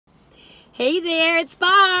Hey there, it's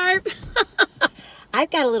Barb. I've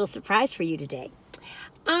got a little surprise for you today.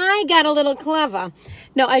 I got a little clever.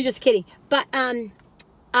 No, I'm just kidding. But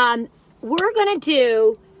we're gonna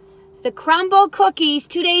do the crumble cookies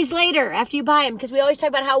 2 days later after you buy them, because we always talk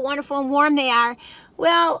about how wonderful and warm they are.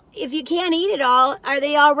 Well, if you can't eat it all, are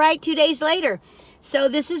they all right 2 days later? So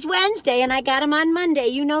this is Wednesday, and I got them on Monday.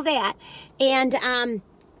 You know that. And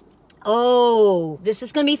oh, this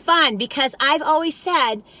is gonna be fun, because I've always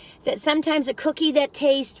said that sometimes a cookie that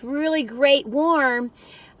tastes really great warm,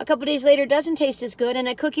 a couple days later doesn't taste as good, and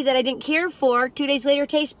a cookie that I didn't care for 2 days later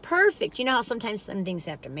tastes perfect. You know how sometimes some things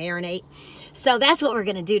have to marinate? So that's what we're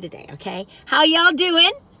gonna do today, okay? How y'all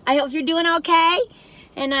doing? I hope you're doing okay.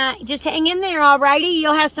 And just hang in there, alrighty?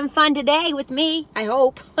 You'll have some fun today with me, I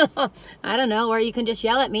hope. I don't know, or you can just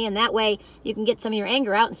yell at me, and that way you can get some of your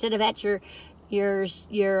anger out instead of at your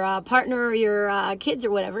partner or your kids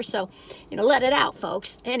or whatever. So, you know, let it out,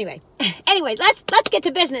 folks. Anyway, let's get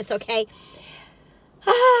to business, okay?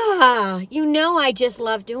 You know I just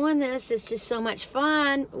love doing this. It's just so much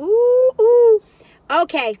fun. Ooh.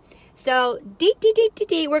 Okay, so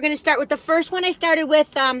we're going to start with the first one I started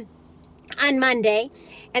with on Monday,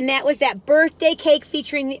 and that was that birthday cake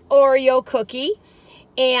featuring the Oreo cookie.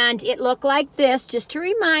 And it looked like this, just to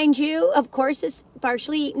remind you. Of course, it's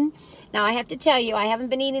partially eaten. Now, I have to tell you, I haven't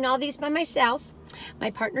been eating all these by myself.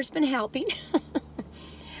 My partner's been helping.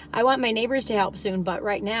 I want my neighbors to help soon, but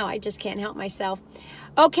right now, I just can't help myself.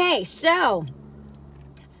 Okay, so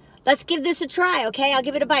let's give this a try, okay? I'll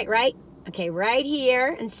give it a bite, right? Okay, right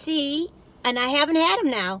here, and see. And I haven't had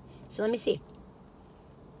them now, so let me see.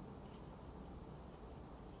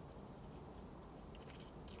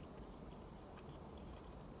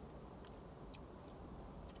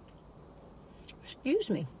 Excuse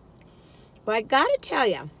me. Well, I gotta tell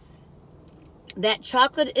you, that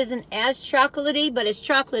chocolate isn't as chocolatey, but it's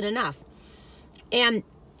chocolate enough. And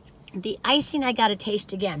the icing I gotta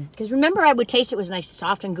taste again. Because remember, I would taste it was nice,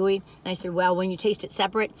 soft and gooey. And I said, well, when you taste it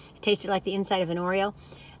separate, it tasted like the inside of an Oreo.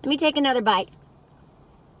 Let me take another bite.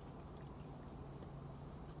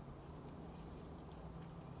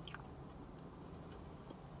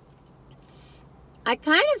 I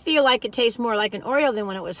kind of feel like it tastes more like an Oreo than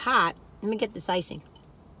when it was hot. Let me get this icing.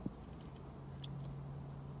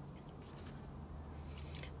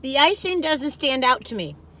 The icing doesn't stand out to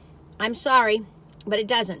me. I'm sorry, but it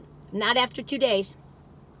doesn't. Not after 2 days.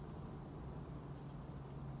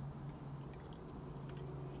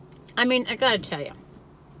 I mean, I gotta tell you,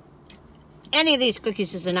 any of these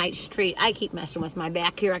cookies is a nice treat. I keep messing with my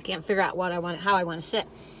back here. I can't figure out how I want to sit.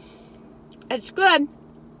 It's good.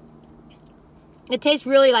 It tastes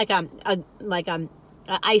really like a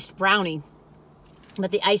iced brownie,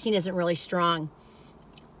 but the icing isn't really strong.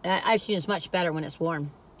 That icing is much better when it's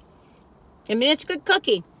warm. I mean, it's a good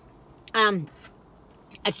cookie.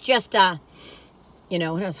 It's just, you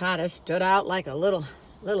know, when it was hot, it stood out like a little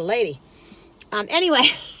lady. Anyway,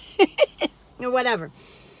 or whatever.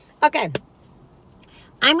 Okay,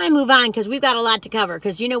 I'm going to move on because we've got a lot to cover.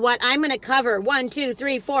 Because you know what? I'm going to cover 1, 2,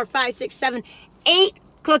 3, 4, 5, 6, 7, 8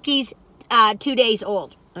 cookies 2 days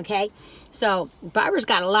old. Okay, so Barbara's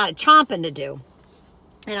got a lot of chomping to do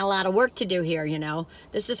and a lot of work to do here. You know,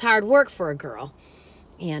 this is hard work for a girl,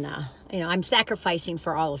 and you know, I'm sacrificing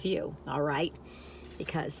for all of you. All right,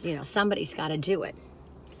 because you know somebody's got to do it.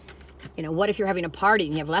 You know, what if you're having a party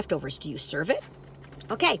and you have leftovers? Do you serve it?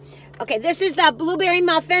 Okay, this is the blueberry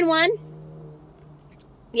muffin one.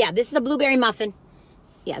 Yeah, this is the blueberry muffin.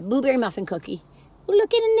 Yeah, blueberry muffin cookie.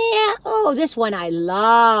 Look in there. Oh, this one I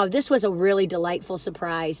love. This was a really delightful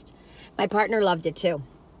surprise. My partner loved it too.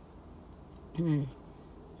 When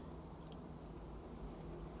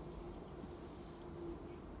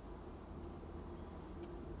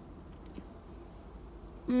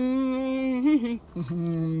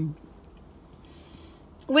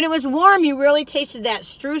it was warm, you really tasted that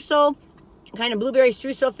streusel, kind of blueberry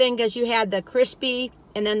streusel thing, because you had the crispy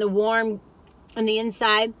and then the warm on the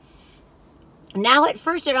inside. Now, at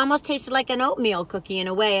first, it almost tasted like an oatmeal cookie in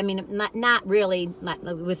a way. I mean, not really, not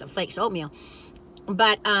with the flakes oatmeal,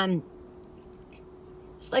 but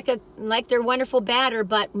it's like their wonderful batter,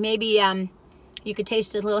 but maybe you could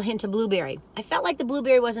taste a little hint of blueberry. I felt like the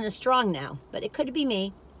blueberry wasn't as strong now, but it could be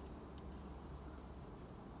me.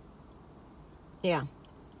 Yeah,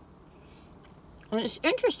 and it's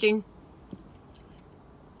interesting.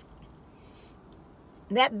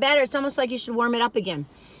 That batter, it's almost like you should warm it up again.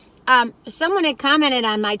 Someone had commented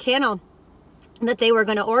on my channel that they were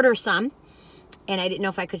going to order some, and I didn't know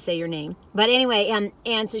if I could say your name, but anyway,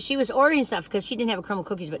 and so she was ordering stuff because she didn't have a crumble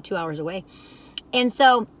cookies but 2 hours away, and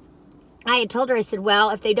so I had told her, I said,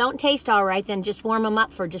 well, if they don't taste all right, then just warm them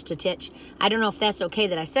up for just a titch. I don't know if that's okay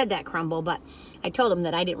that I said that, Crumble, but I told them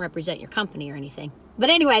that I didn't represent your company or anything.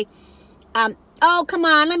 But anyway, oh, come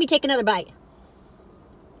on, let me take another bite.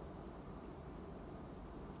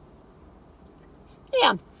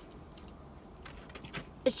 Yeah.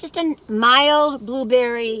 It's just a mild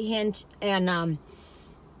blueberry hint and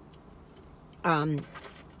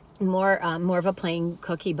more of a plain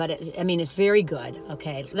cookie, but it's very good.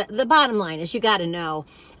 Okay, the bottom line is you got to know,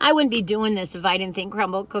 I wouldn't be doing this if I didn't think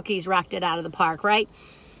crumble cookies rocked it out of the park, right?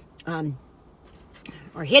 Or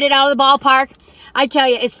hit it out of the ballpark. I tell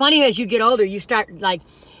you, it's funny as you get older, you start like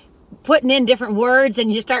putting in different words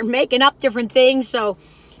and you start making up different things. So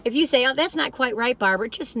if you say, oh, that's not quite right, Barbara,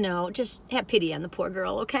 just know, just have pity on the poor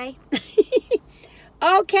girl, okay?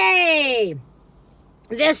 Okay.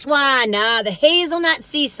 This one, the hazelnut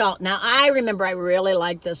sea salt. Now, I remember I really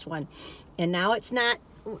liked this one. And now it's not,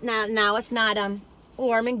 now it's not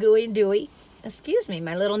warm and gooey and dewy. Excuse me,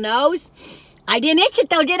 my little nose. I didn't itch it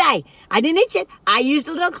though, did I? I didn't itch it. I used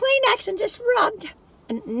a little Kleenex and just rubbed.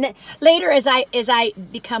 And later, as I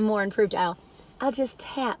become more improved, I'll just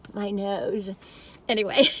tap my nose.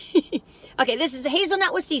 Anyway, okay, this is a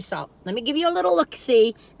hazelnut with sea salt. Let me give you a little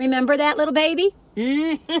look-see. Remember that, little baby?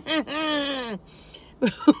 I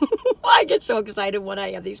get so excited when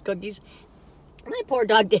I have these cookies. My poor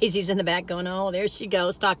dog Daisy's in the back going, oh, there she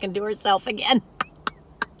goes, talking to herself again.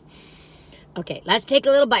 Okay, let's take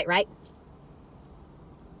a little bite, right?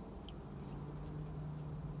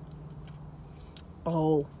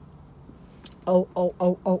 Oh,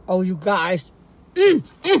 you guys.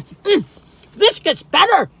 This gets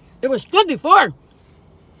better. It was good before.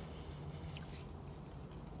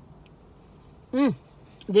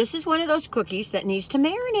 This is one of those cookies that needs to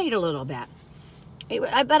marinate a little bit.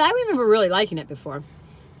 But I remember really liking it before.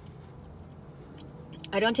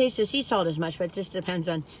 I don't taste the sea salt as much, but this depends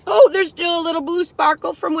on... Oh, there's still a little blue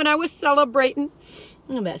sparkle from when I was celebrating.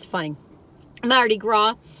 Oh, that's funny. Mardi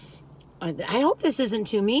Gras. I hope this isn't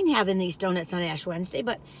too mean having these donuts on Ash Wednesday,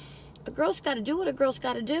 but a girl's got to do what a girl's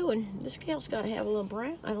got to do, and this gal's got to have a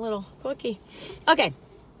little cookie. Okay.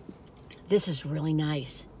 This is really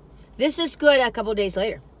nice. This is good a couple days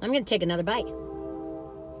later. I'm going to take another bite.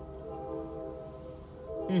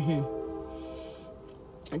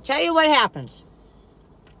 I'll tell you what happens.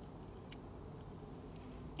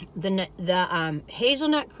 The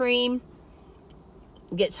hazelnut cream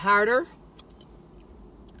gets harder.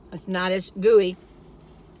 It's not as gooey.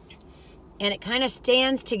 And it kind of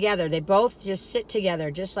stands together. They both just sit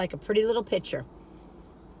together, just like a pretty little picture.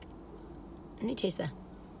 Let me taste that.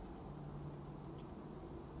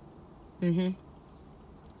 Gonna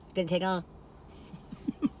take a...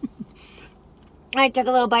 I took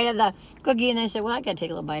a little bite of the cookie and I said, well, I gotta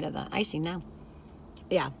take a little bite of the icing now.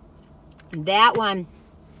 Yeah. That one's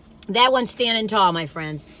standing tall, my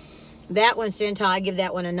friends. That one's standing tall. I give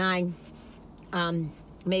that one a 9.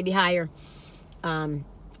 Maybe higher.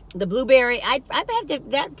 The blueberry, I'd have to,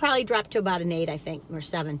 that probably dropped to about an 8, I think, or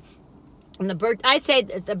 7. And I'd say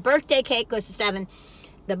the birthday cake was a 7.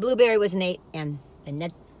 The blueberry was an 8, and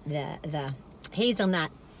the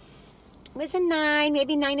hazelnut was a 9,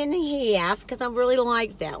 maybe 9.5, because I really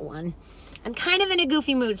like that one. I'm kind of in a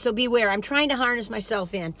goofy mood, so beware. I'm trying to harness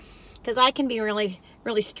myself in, because I can be really,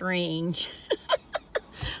 really strange.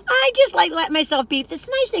 I just like let myself be. This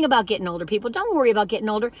nice thing about getting older, people. Don't worry about getting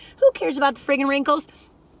older. Who cares about the friggin' wrinkles?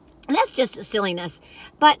 That's just a silliness.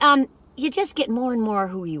 But you just get more and more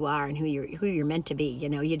who you are and who you're meant to be. You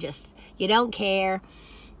know, you don't care.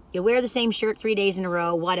 You wear the same shirt 3 days in a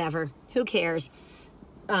row, whatever. Who cares?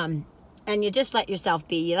 And you just let yourself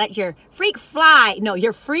be. You let your freak fly. No,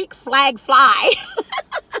 your freak flag fly.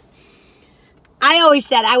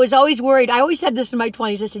 I was always worried. I always said this in my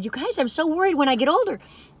 20s. I said, you guys, I'm so worried when I get older.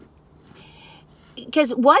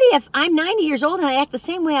 Because what if I'm 90 years old and I act the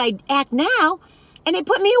same way I act now, and they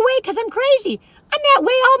put me away because I'm crazy? I'm that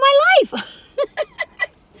way all my life.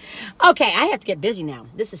 Okay, I have to get busy now.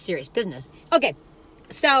 This is serious business. Okay,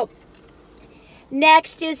 so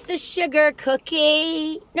next is the sugar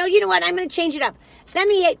cookie. No, you know what? I'm going to change it up. Let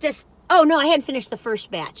me eat this. Oh, no, I hadn't finished the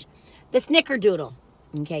first batch. The snickerdoodle.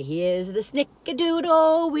 Okay, here's the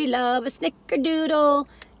snickerdoodle. We love a snickerdoodle.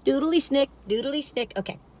 Doodly snick, doodly snick.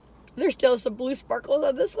 Okay, there's still some blue sparkles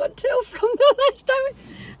on this one too from the last time.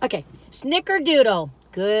 Okay, snickerdoodle.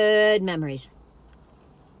 Good memories.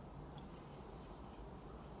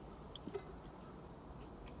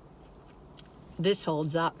 This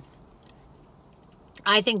holds up.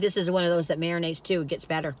 I think this is one of those that marinates too. It gets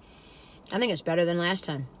better. I think it's better than last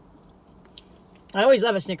time. I always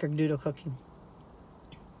love a snickerdoodle cookie.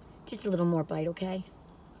 Just a little more bite, okay?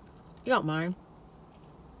 You don't mind?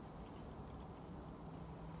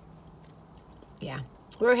 Yeah.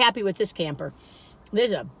 We're happy with this camper.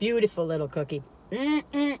 This is a beautiful little cookie.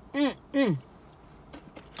 Maybe an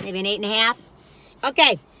 8.5.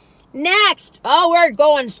 Okay. Next. Oh, we're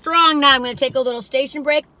going strong now. I'm going to take a little station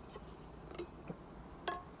break.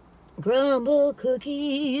 Crumble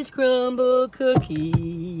cookies, crumble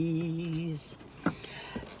cookies.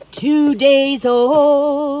 2 days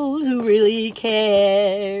old, who really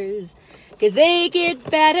cares? 'Cause they get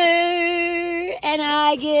better and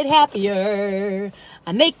I get happier.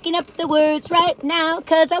 I'm making up the words right now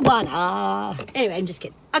 'cause I wanna. Anyway, I'm just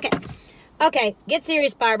kidding. Okay. Okay, get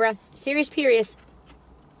serious, Barbara. Serious, period.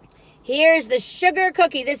 Here's the sugar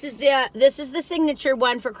cookie. This is the signature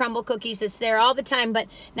one for crumble cookies. It's there all the time, but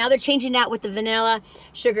now they're changing that with the vanilla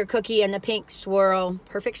sugar cookie and the pink swirl,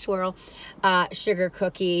 perfect swirl sugar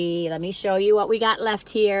cookie. Let me show you what we got left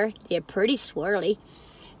here. They're pretty swirly.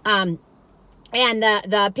 And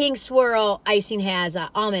the pink swirl icing has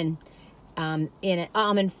almond in it,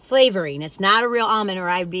 almond flavoring. It's not a real almond or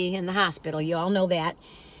I'd be in the hospital. You all know that.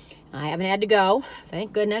 I haven't had to go.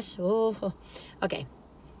 Thank goodness. Oh, okay.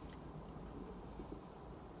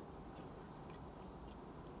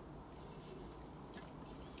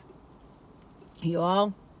 You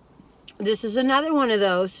all, this is another one of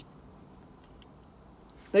those.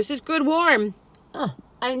 This is good warm. Oh,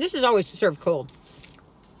 I mean, this is always served cold.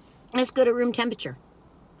 It's good at room temperature.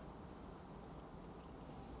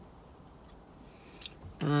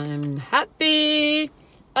 I'm happy.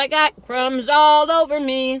 I got crumbs all over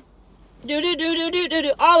me.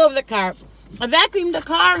 All over the car. I vacuumed the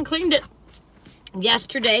car and cleaned it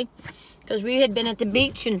yesterday because we had been at the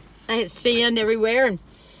beach and I had sand everywhere and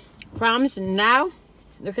crumbs, and now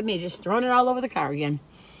look at me just throwing it all over the car again.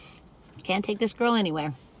 Can't take this girl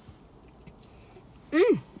anywhere.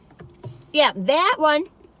 Yeah, that one,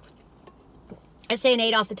 I say an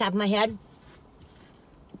 8 off the top of my head.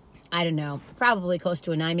 I don't know, probably close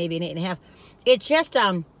to a 9, maybe an 8.5. It's just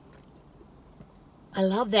I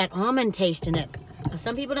love that almond taste in it.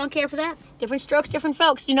 Some people don't care for that. Different strokes, different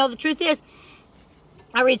folks. You know, the truth is,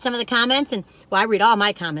 I read some of the comments, and well, I read all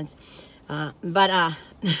my comments, but I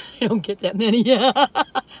don't get that many. I'm a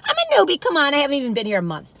newbie. Come on, I haven't even been here a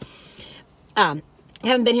month. I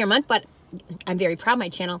haven't been here a month, but I'm very proud. My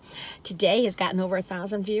channel today has gotten over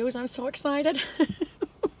 1,000 views. I'm so excited.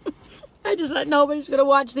 I just thought nobody's going to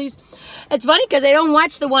watch these. It's funny because they don't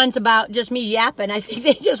watch the ones about just me yapping. I think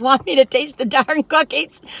they just want me to taste the darn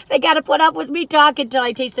cookies. They got to put up with me talking until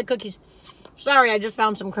I taste the cookies. Sorry, I just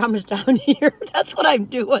found some crumbs down here. That's what I'm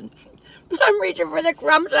doing. I'm reaching for the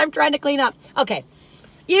crumbs I'm trying to clean up. Okay.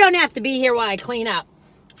 You don't have to be here while I clean up.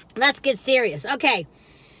 Let's get serious. Okay.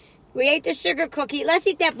 We ate the sugar cookie. Let's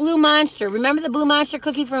eat that Blue Monster. Remember the Blue Monster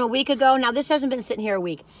cookie from a week ago? Now, this hasn't been sitting here a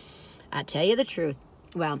week. I'll tell you the truth.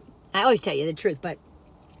 Well, I always tell you the truth, but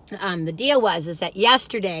the deal is that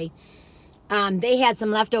yesterday they had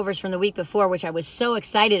some leftovers from the week before, which I was so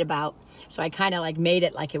excited about. So I kind of like made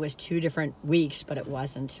it like it was 2 different weeks, but it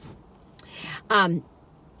wasn't.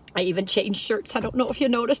 I even changed shirts. I don't know if you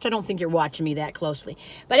noticed. I don't think you're watching me that closely.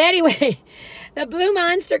 But anyway, the Blue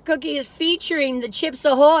Monster cookie is featuring the Chips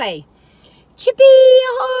Ahoy. Chippy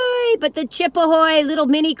Ahoy! But the Chip Ahoy little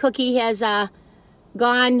mini cookie has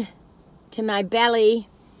gone to my belly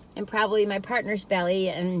and probably my partner's belly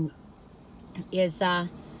and is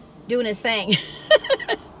doing his thing.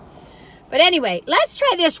 But anyway, let's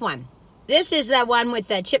try this one. This is the one with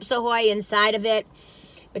the Chips Ahoy inside of it,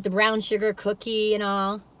 with the brown sugar cookie and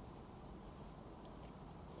all.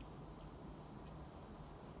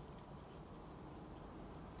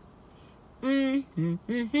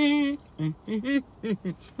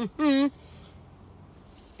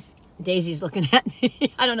 Daisy's looking at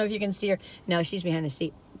me. I don't know if you can see her. No, she's behind the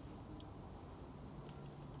seat.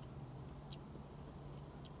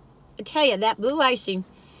 I tell you, that blue icing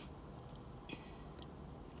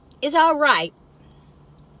is all right.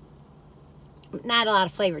 Not a lot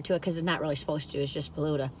of flavor to it because it's not really supposed to. It's just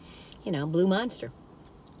blue to, you know, Blue Monster.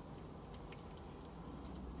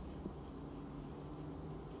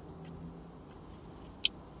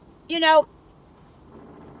 You know,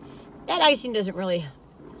 that icing doesn't really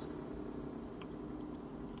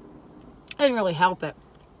help it.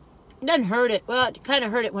 It doesn't hurt it. Well, it kind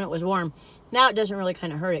of hurt it when it was warm. Now it doesn't really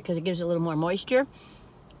kind of hurt it because it gives it a little more moisture.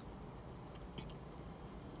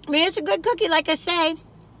 I mean, it's a good cookie, like I say.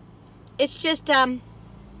 It's just, I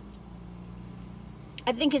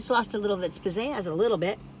think it's lost a little of its pizzazz, a little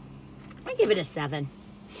bit. I give it a 7.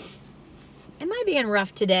 Am I being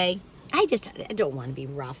rough today? I don't want to be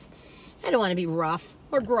rough. I don't want to be rough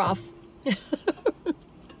or gruff.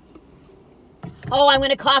 Oh, I'm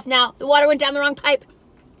going to cough now. The water went down the wrong pipe.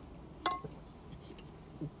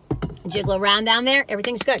 Jiggle around down there.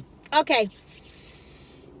 Everything's good. Okay.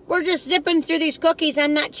 We're just zipping through these cookies.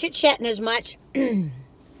 I'm not chit-chatting as much. I'd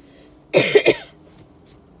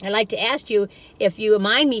like to ask you if you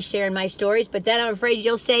mind me sharing my stories, but then I'm afraid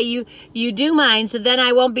you'll say you do mine, so then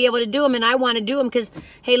I won't be able to do them, and I want to do them because,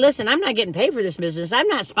 hey, listen, I'm not getting paid for this business. I'm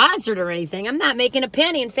not sponsored or anything. I'm not making a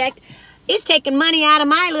penny. In fact, it's taking money out of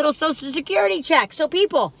my little Social Security check. So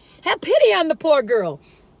people, have pity on the poor girl.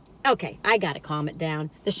 Okay, I got to calm it down.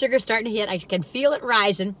 The sugar's starting to hit. I can feel it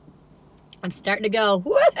rising. I'm starting to go,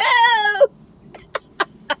 woohoo!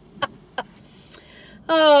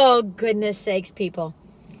 Oh, goodness sakes, people.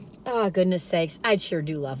 Oh, goodness sakes. I sure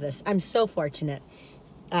do love this. I'm so fortunate.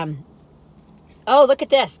 Oh, look at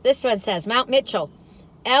this. This one says Mount Mitchell.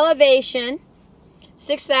 Elevation,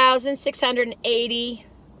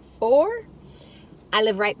 6,684. I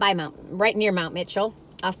live right near Mount Mitchell,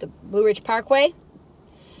 off the Blue Ridge Parkway.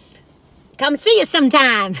 Come see us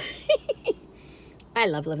sometime. I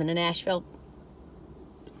love living in Asheville.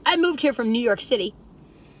 I moved here from New York City.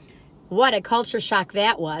 What a culture shock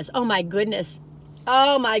that was. Oh, my goodness.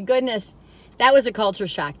 Oh, my goodness. That was a culture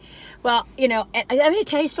shock. Well, you know, I'm going to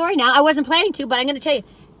tell you a story now. I wasn't planning to, but I'm going to tell you.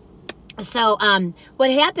 So what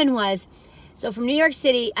happened was, so from New York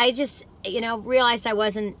City, I just, you know, realized I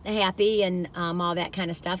wasn't happy and all that kind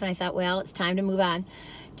of stuff. And I thought, well, it's time to move on.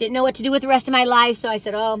 Didn't know what to do with the rest of my life. So I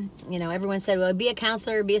said, oh, you know, everyone said, well, be a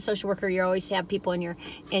counselor, be a social worker. You always have people in your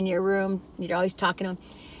room. You're always talking to them.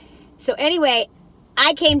 So anyway,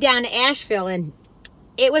 I came down to Asheville, and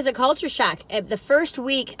it was a culture shock. The first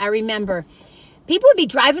week, I remember, people would be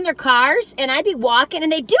driving their cars, and I'd be walking,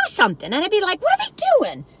 and they'd do something. And I'd be like, what are they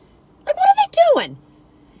doing? Like, what are they doing?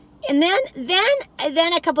 And then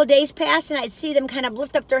a couple of days passed, and I'd see them kind of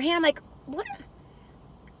lift up their hand. I'm like, what?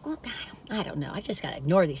 Well, I don't know. I just got to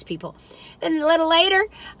ignore these people. Then a little later,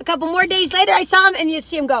 a couple more days later, I saw them, and you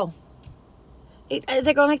see them go.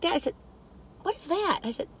 They're going like that. I said, what is that?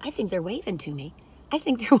 I said, I think they're waving to me. I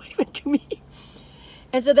think they're waving to me.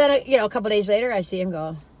 And so then, you know, a couple days later, I see him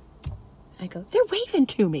go. I go, they're waving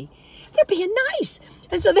to me. They're being nice.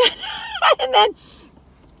 And so then,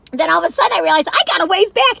 then all of a sudden I realized I got to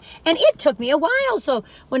wave back. And it took me a while. So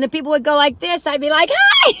when the people would go like this, I'd be like,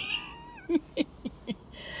 hi.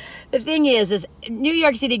 The thing is New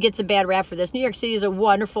York City gets a bad rap for this. New York City is a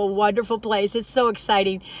wonderful, wonderful place. It's so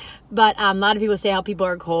exciting. But a lot of people say how people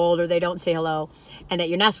are cold or they don't say hello and that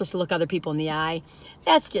you're not supposed to look other people in the eye.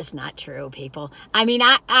 That's just not true, people. I mean,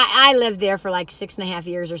 I lived there for like 6.5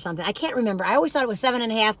 years or something. I can't remember. I always thought it was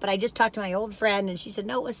 7.5, but I just talked to my old friend and she said,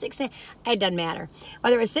 no, it was 6.5. It doesn't matter.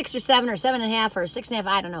 Whether it was 6 or 7 or 7.5 or 6.5,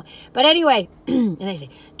 I don't know. But anyway, and they say,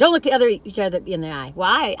 don't look each other in the eye. Well,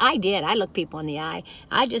 I did. I look people in the eye.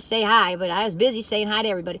 I just say hi, but I was busy saying hi to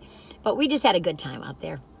everybody. But we just had a good time out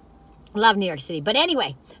there. Love New York City. But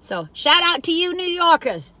anyway, so shout out to you New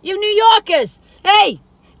Yorkers. You New Yorkers. Hey,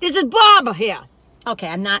 this is Barbara here. Okay,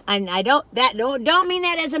 I don't mean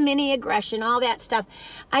that as a mini aggression, all that stuff.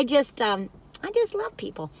 I just love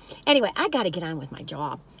people. Anyway, I got to get on with my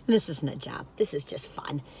job. This isn't a job. This is just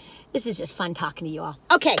fun. This is just fun talking to you all.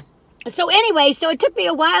 Okay. So anyway, so it took me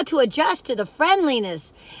a while to adjust to the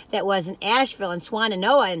friendliness that was in Asheville and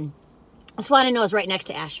Swannanoa, and Swannanoa is right next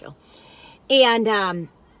to Asheville. And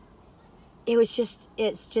it's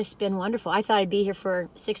just been wonderful. I thought I'd be here for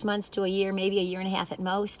 6 months to a year, maybe a year and a half at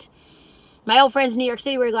most. My old friends in New York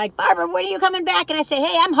City were like, Barbara, when are you coming back? And I say,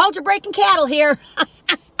 hey, I'm halter breaking cattle here.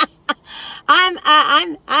 I'm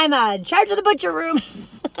in charge of the butcher room.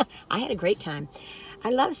 I had a great time. I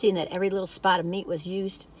love seeing that every little spot of meat was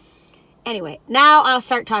used. Anyway, now I'll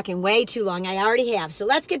start talking way too long. I already have. So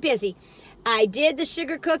let's get busy. I did the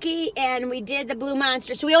sugar cookie and we did the Blue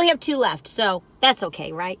Monster. So we only have 2 left. So that's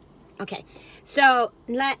okay, right? Okay. So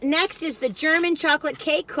next is the German chocolate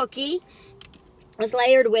cake cookie. It's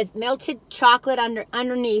layered with melted chocolate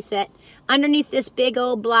underneath it. Underneath this big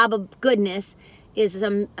old blob of goodness is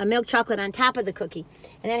a milk chocolate on top of the cookie.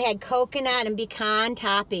 And it had coconut and pecan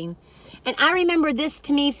topping. And I remember this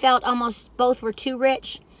to me felt almost both were too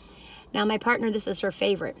rich. Now my partner, this is her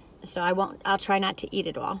favorite. So I'll try not to eat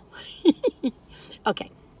it all.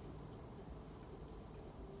 Okay.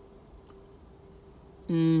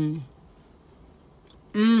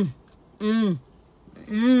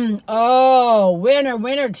 Oh,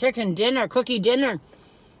 winner, chicken dinner, cookie dinner.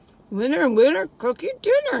 Winner, cookie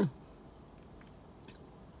dinner.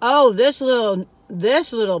 Oh, this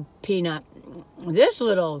little peanut, this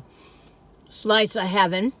little slice of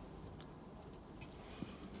heaven.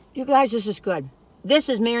 You guys, this is good. This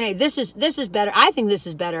is marinade. This is better. I think this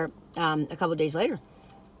is better a couple days later.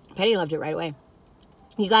 Penny loved it right away.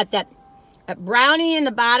 You got that brownie in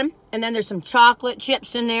the bottom, and then there's some chocolate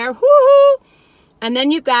chips in there. Woohoo! And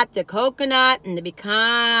then you've got the coconut and the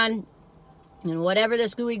pecan and whatever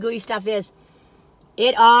this gooey stuff is.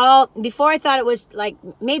 It all, before I thought it was like,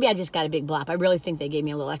 maybe I just got a big blop. I really think they gave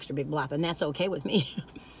me a little extra big blop, and that's okay with me.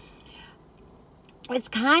 It's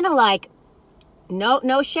kind of like,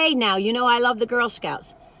 no shade now. You know I love the Girl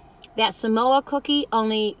Scouts. That Samoa cookie,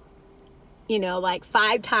 only, you know, like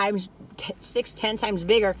 5 times, 6, 10 times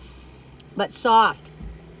bigger, but soft.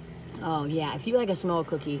 Oh, yeah. If you like a Samoa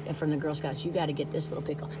cookie from the Girl Scouts, you got to get this little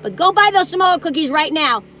pickle. But go buy those Samoa cookies right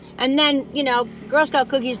now. And then, you know, Girl Scout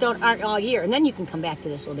cookies aren't all year. And then you can come back to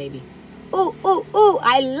this little baby. Ooh, ooh, ooh.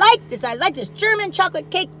 I like this. I like this German chocolate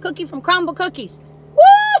cake cookie from Crumbl Cookies.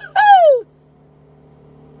 Woo-hoo!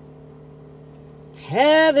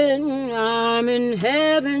 Heaven, I'm in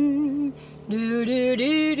heaven. Do, do,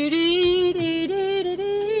 do, do, do, do, do,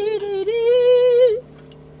 do, do, do.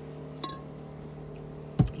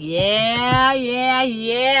 Yeah, yeah,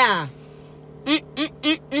 yeah.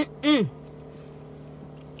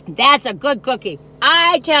 That's a good cookie.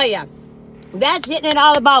 I tell you, that's hitting it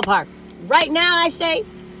all the ballpark. Right now, I say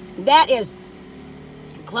that is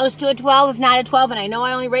close to a 12, if not a 12. And I know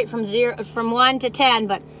I only rate from 1 to 10,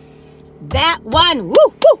 but that one, woo,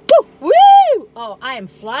 woo, woo, woo! Oh, I am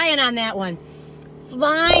flying on that one.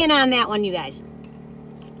 Flying on that one, you guys.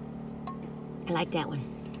 I like that one.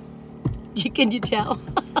 Can you tell?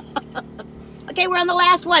 Okay, we're on the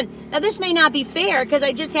last one. Now, this may not be fair because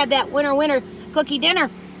I just had that winter cookie dinner.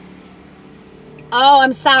 Oh,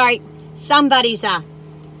 I'm sorry. Somebody's,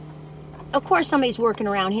 of course somebody's working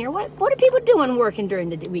around here. What are people doing working during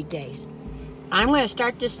the weekdays? I'm going to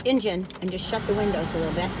start this engine and just shut the windows a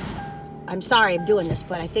little bit. I'm sorry I'm doing this,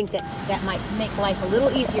 but I think that might make life a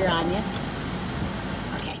little easier on you.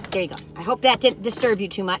 Okay, there you go. I hope that didn't disturb you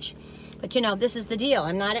too much. But, you know, this is the deal.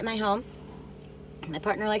 I'm not at my home. My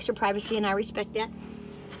partner likes her privacy, and I respect that.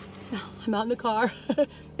 So I'm out in the car.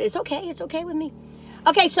 It's okay. It's okay with me.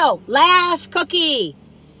 Okay, so last cookie.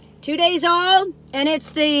 2 days old, and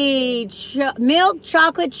it's the milk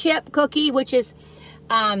chocolate chip cookie, which is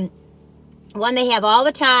one they have all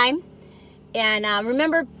the time. And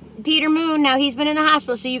remember Peter Moon, now he's been in the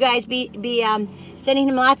hospital, so you guys be sending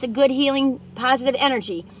him lots of good, healing, positive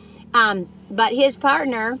energy. But his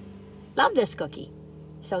partner loved this cookie.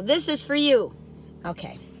 So this is for you.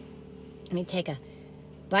 Okay, let me take a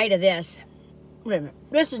bite of this. Wait a minute,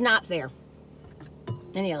 this is not fair.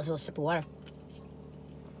 Anyhow, a little sip of water.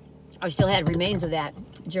 I still had remains of that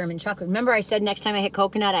German chocolate. Remember I said next time I hit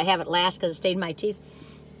coconut, I'd have it last because it stayed in my teeth?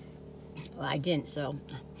 Well, I didn't, so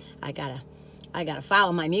I gotta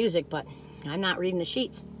follow my music, but I'm not reading the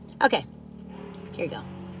sheets. Okay, here you go.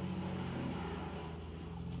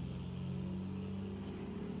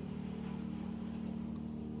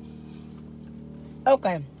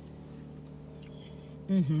 Okay.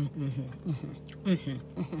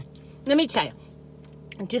 Let me tell you.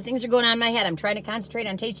 2 things are going on in my head. I'm trying to concentrate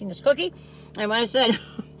on tasting this cookie. And when I said,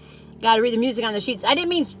 got to read the music on the sheets, I didn't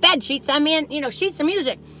mean bed sheets. I mean, you know, sheets of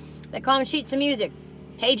music. They call them sheets of music.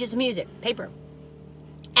 Pages of music. Paper.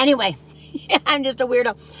 Anyway, I'm just a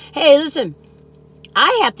weirdo. Hey, listen.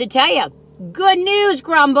 I have to tell you, good news,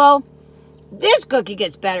 Crumbl. This cookie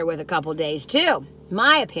gets better with a couple days, too.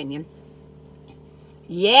 My opinion.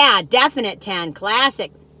 Yeah, definite 10.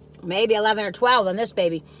 Classic. Maybe 11 or 12 on this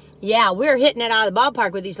baby. Yeah, we're hitting it out of the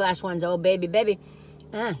ballpark with these last ones. Oh, baby, baby.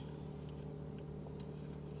 Yeah.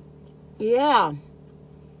 Yeah.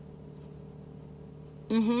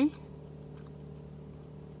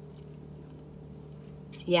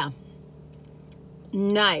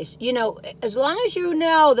 Nice. You know, as long as you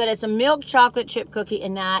know that it's a milk chocolate chip cookie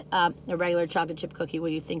and not a regular chocolate chip cookie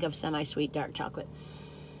where you think of semi-sweet dark chocolate.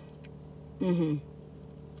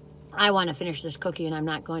 I want to finish this cookie and I'm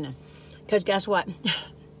not going to. Because guess what?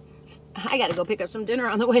 I got to go pick up some dinner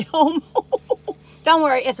on the way home. Don't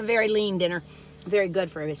worry, it's a very lean dinner. Very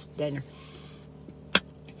good for this dinner.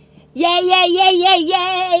 Yay, yay, yay, yay,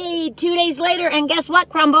 yay! 2 days later, and guess what,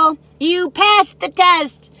 Crumbl? You passed the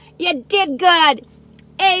test. You did good.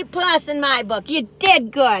 A+ in my book. You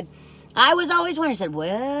did good. I was always wondering, I said,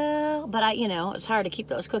 well, but you know, it's hard to keep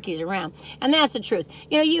those cookies around. And that's the truth.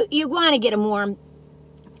 You know, you want to get them warm.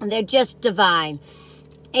 They're just divine.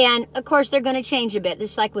 And, of course, they're going to change a bit.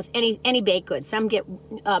 It's like with any baked goods. Some get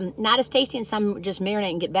not as tasty and some just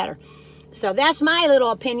marinate and get better. So that's my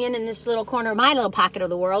little opinion in this little corner of my little pocket of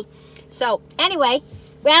the world. So, anyway,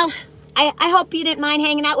 well, I hope you didn't mind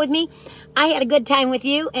hanging out with me. I had a good time with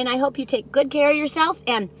you, and I hope you take good care of yourself.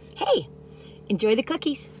 And, hey, enjoy the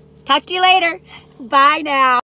cookies. Talk to you later. Bye now.